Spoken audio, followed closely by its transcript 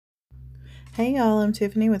Hey y'all, I'm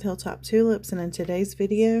Tiffany with Hilltop Tulips, and in today's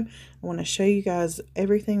video I want to show you guys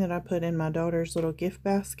everything that I put in my daughter's little gift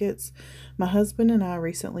baskets. My husband and I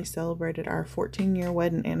recently celebrated our 14-year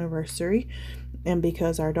wedding anniversary, and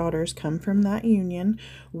because our daughters come from that union,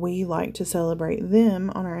 we like to celebrate them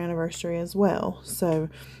on our anniversary as well. So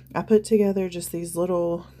I put together just these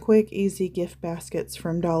little quick, easy gift baskets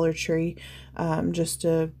from Dollar Tree, just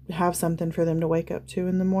to have something for them to wake up to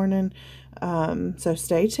in the morning. So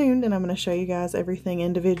stay tuned, and I'm going to show you guys everything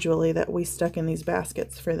individually that we stuck in these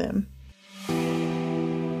baskets for them.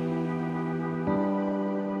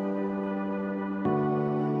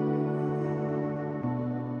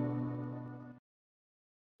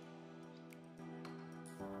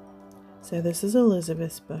 So this is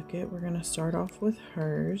Elizabeth's bucket. We're going to start off with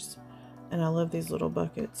hers, and I love these little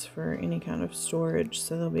buckets for any kind of storage,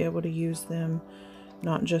 so they'll be able to use them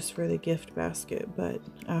not just for the gift basket but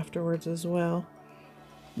afterwards as well.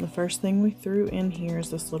 The first thing we threw in here is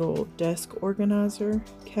this little desk organizer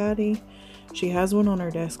caddy. She has one on her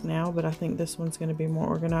desk now, but I think this one's going to be more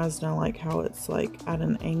organized, and I like how it's like at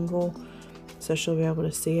an angle, so she'll be able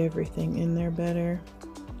to see everything in there better.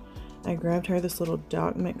 I grabbed her this little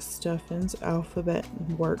Doc McStuffins alphabet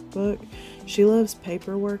workbook. She loves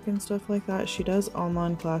paperwork and stuff like that. She does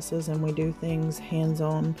online classes and we do things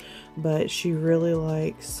hands-on, but she really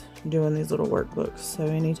likes doing these little workbooks. So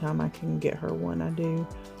anytime I can get her one, I do.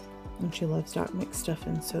 And she loves Doc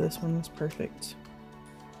McStuffins, so this one was perfect.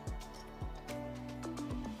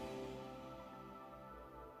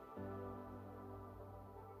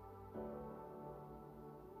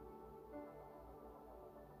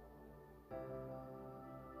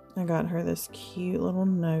 I got her this cute little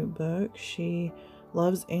notebook. She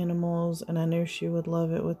loves animals, and I knew she would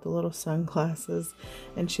love it with the little sunglasses,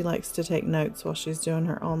 and she likes to take notes while she's doing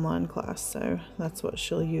her online class, so that's what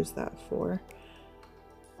she'll use that for.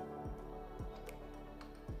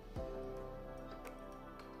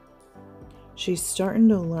 She's starting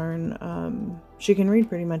to learn, she can read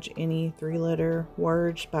pretty much any 3-letter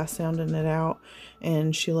word by sounding it out,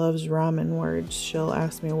 and she loves rhyming words. She'll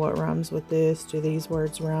ask me what rhymes with this, do these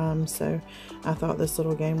words rhyme, so I thought this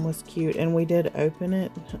little game was cute, and we did open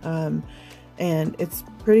it, and it's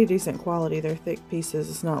pretty decent quality. They're thick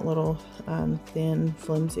pieces, it's not little thin,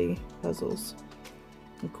 flimsy puzzles.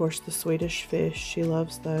 Of course, the Swedish fish, she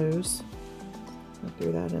loves those. I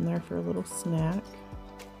threw that in there for a little snack.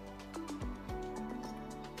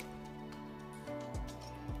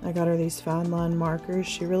 I got her these fine line markers.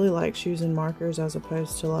 She really likes using markers as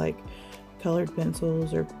opposed to like colored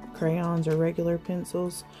pencils or crayons or regular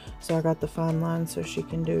pencils. So I got the fine line so she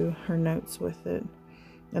can do her notes with it.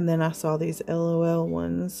 And then I saw these LOL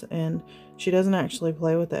ones, and she doesn't actually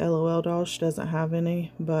play with the LOL dolls. She doesn't have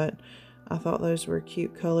any, but I thought those were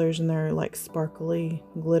cute colors, and they're like sparkly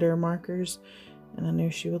glitter markers, and I knew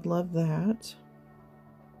she would love that.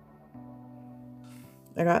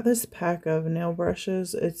 I got this pack of nail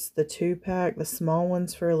brushes. It's the 2-pack, the small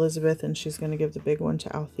ones for Elizabeth, and she's going to give the big one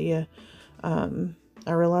to Althea. I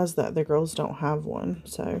realized that the girls don't have one,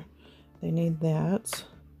 so they need that.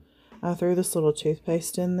 I threw this little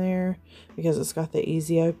toothpaste in there because it's got the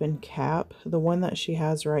easy open cap. The one that she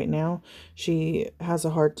has right now, she has a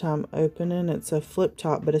hard time opening. It's a flip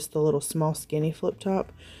top, but it's the little small skinny flip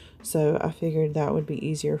top. So I figured that would be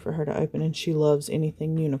easier for her to open, and she loves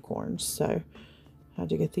anything unicorns, so had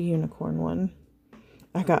to get the unicorn one.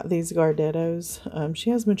 I got these Gardettos. She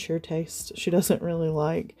has mature taste. She doesn't really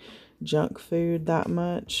like junk food that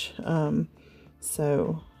much.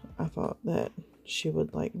 So I thought that she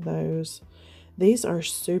would like those. These are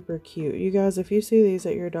super cute. You guys, if you see these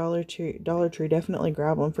at your Dollar Tree, definitely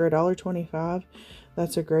grab them. For $1.25,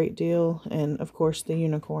 that's a great deal. And of course the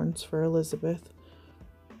unicorns for Elizabeth.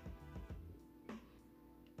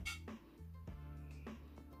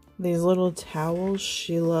 These little towels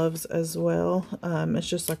she loves as well. It's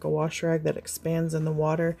just like a wash rag that expands in the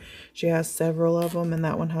water. She has several of them, and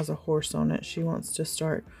that one has a horse on it. She wants to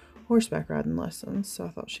start horseback riding lessons, so I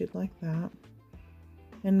thought she'd like that.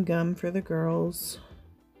 And gum for the girls.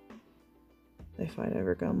 They fight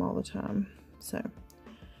over gum all the time. So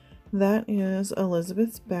that is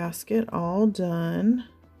Elizabeth's basket all done.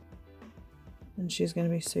 And she's going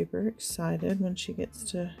to be super excited when she gets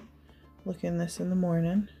to look in this in the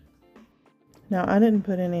morning. Now, I didn't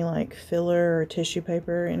put any like filler or tissue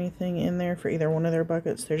paper or anything in there for either one of their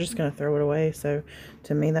buckets. They're just going to throw it away, so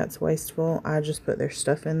to me that's wasteful. I just put their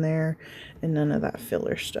stuff in there and none of that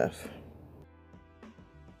filler stuff.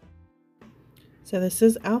 So this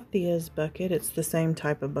is Althea's bucket. It's the same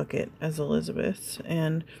type of bucket as Elizabeth's,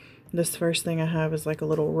 and this first thing I have is like a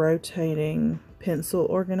little rotating pencil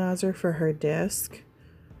organizer for her desk.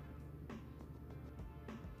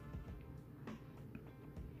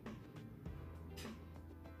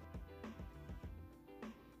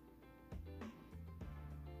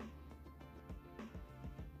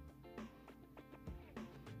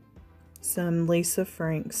 Some Lisa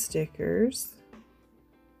Frank stickers.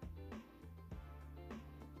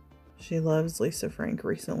 She loves Lisa Frank,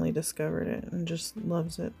 recently discovered it and just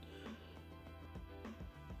loves it.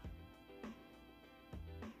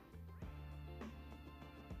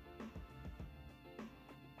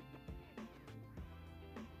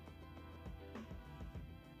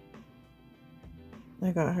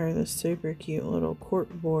 I got her this super cute little cork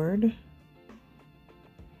board.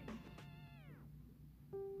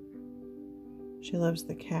 She loves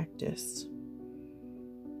the cactus.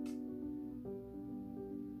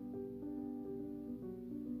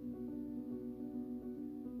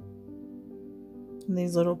 And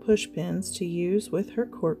these little push pins to use with her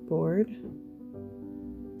cork board.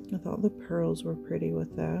 I thought the pearls were pretty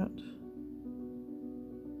with that.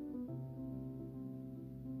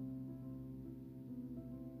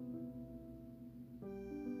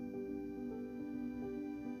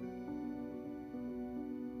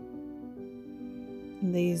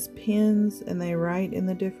 These pins, and they write in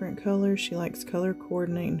the different colors. She likes color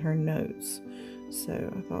coordinating her notes,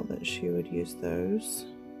 so I thought that she would use those.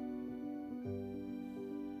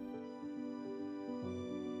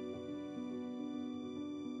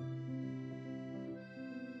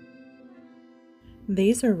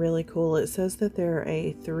 These are really cool. It says that they're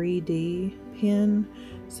a 3D pen,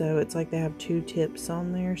 so it's like they have two tips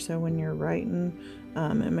on there, so when you're writing,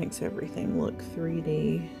 it makes everything look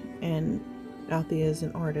 3D. And Althea is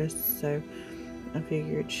an artist, so I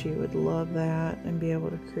figured she would love that and be able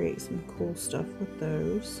to create some cool stuff with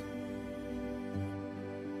those.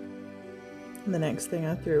 And the next thing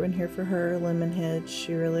I threw in here for her, lemon heads.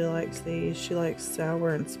 She really likes these. She likes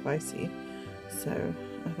sour and spicy, so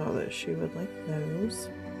I thought that she would like those.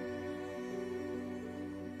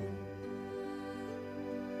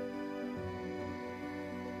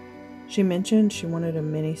 She mentioned she wanted a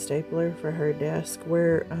mini stapler for her desk.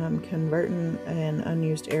 We're converting an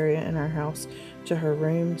unused area in our house to her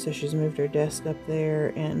room, so she's moved her desk up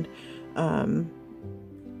there, and I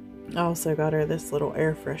also got her this little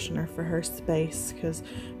air freshener for her space, because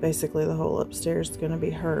basically the whole upstairs is going to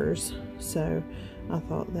be hers, so I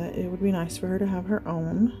thought that it would be nice for her to have her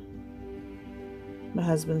own. My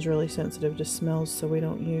husband's really sensitive to smells, so we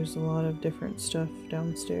don't use a lot of different stuff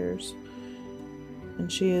downstairs. And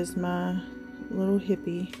she is my little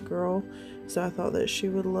hippie girl, so I thought that she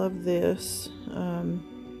would love this.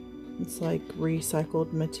 It's like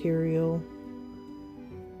recycled material,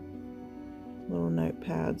 little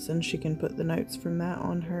notepads, and she can put the notes from that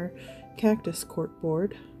on her cactus cork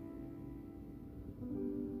board.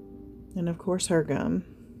 And of course her gum.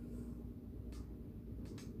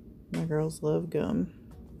 My girls love gum.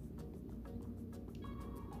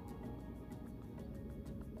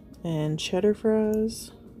 And cheddar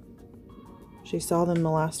fries. She saw them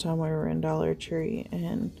the last time we were in Dollar Tree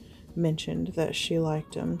and mentioned that she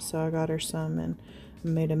liked them, so I got her some and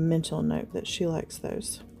made a mental note that she likes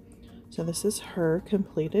those. So this is her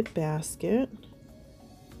completed basket,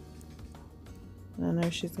 and I know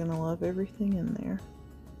she's gonna love everything in there.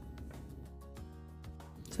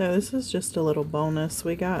 So this is just a little bonus.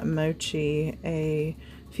 We got Mochi a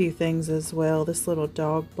few things as well. This little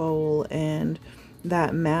dog bowl and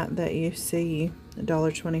that mat that you see,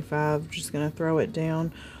 $1.25. Just gonna throw it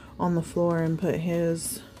down on the floor and put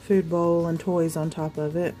his food bowl and toys on top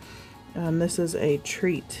of it. This is a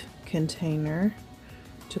treat container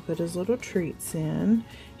to put his little treats in.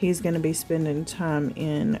 He's gonna be spending time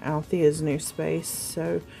in Althea's new space,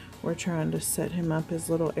 so we're trying to set him up his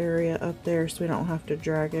little area up there so we don't have to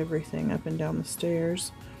drag everything up and down the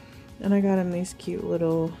stairs. And I got him these cute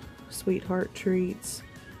little sweetheart treats,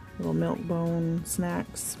 little milk bone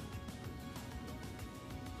snacks.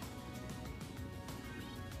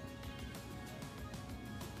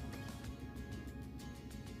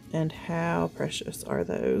 And how precious are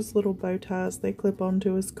those little bow ties? They clip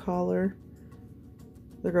onto his collar.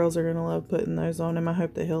 The girls are gonna love putting those on him. I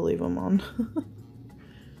hope that he'll leave them on.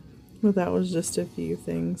 But that was just a few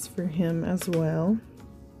things for him as well.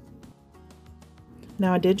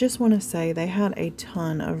 Now I did just want to say they had a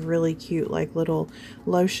ton of really cute like little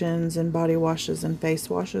lotions and body washes and face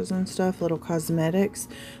washes and stuff, little cosmetics,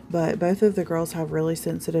 but both of the girls have really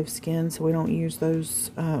sensitive skin, so we don't use those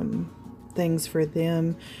things for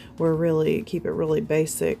them. We're really keep it really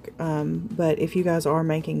basic, but if you guys are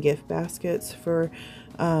making gift baskets for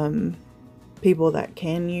people that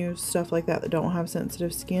can use stuff like that don't have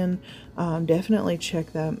sensitive skin, definitely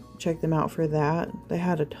check them out for that. They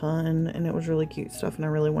had a ton and it was really cute stuff, and I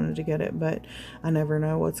really wanted to get it, but I never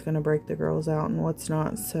know what's going to break the girls out and what's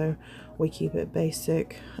not, so we keep it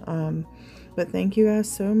basic. But thank you guys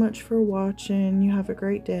so much for watching. You have a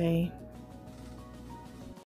great day.